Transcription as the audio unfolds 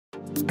Here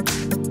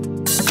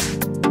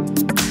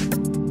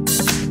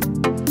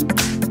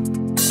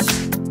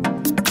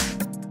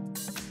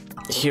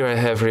I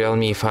have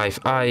Realme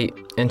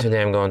 5i, and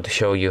today I'm going to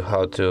show you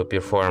how to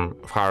perform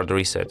hard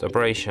reset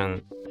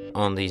operation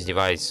on this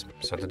device.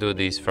 So to do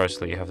this,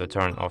 firstly you have to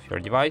turn off your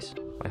device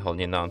by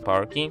holding down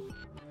power key,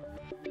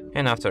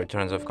 and after it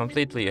turns off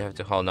completely you have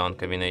to hold down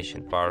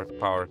combination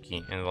power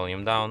key and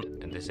volume down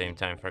at the same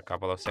time for a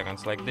couple of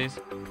seconds like this.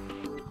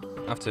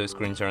 After the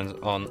screen turns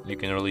on, you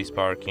can release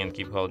power key and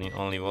keep holding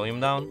only volume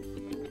down.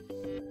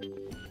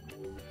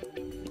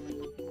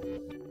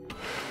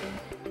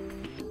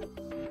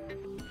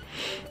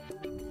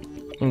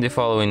 In the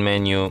following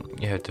menu,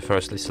 you have to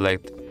firstly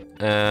select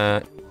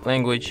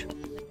language,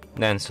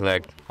 then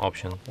select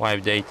option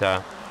wipe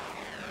data,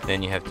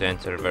 then you have to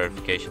enter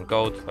verification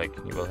code, like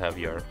you will have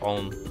your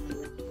own.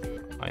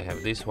 I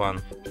have this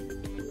one.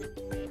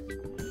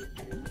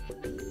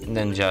 And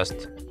then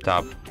just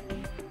tap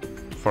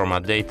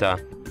format data,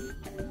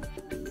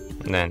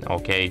 and then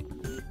OK.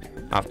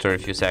 After a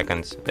few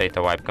seconds,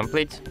 data wipe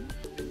complete.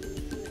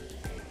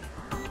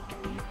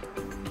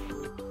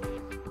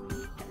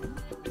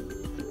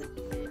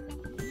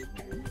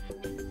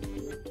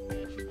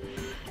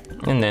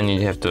 And then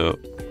you have to,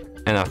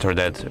 and after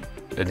that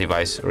the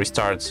device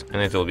restarts,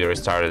 and it will be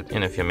restarted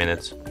in a few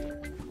minutes.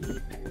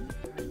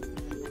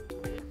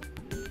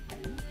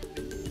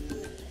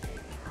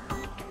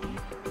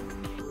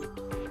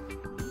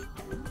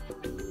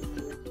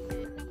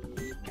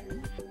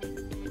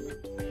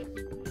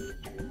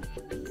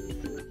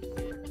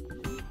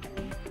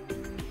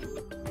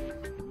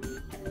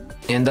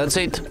 And that's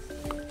it.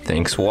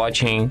 Thanks for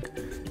watching.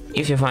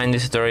 If you find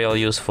this tutorial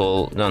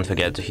useful, don't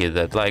forget to hit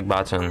that like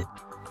button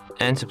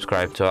and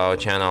subscribe to our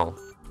channel.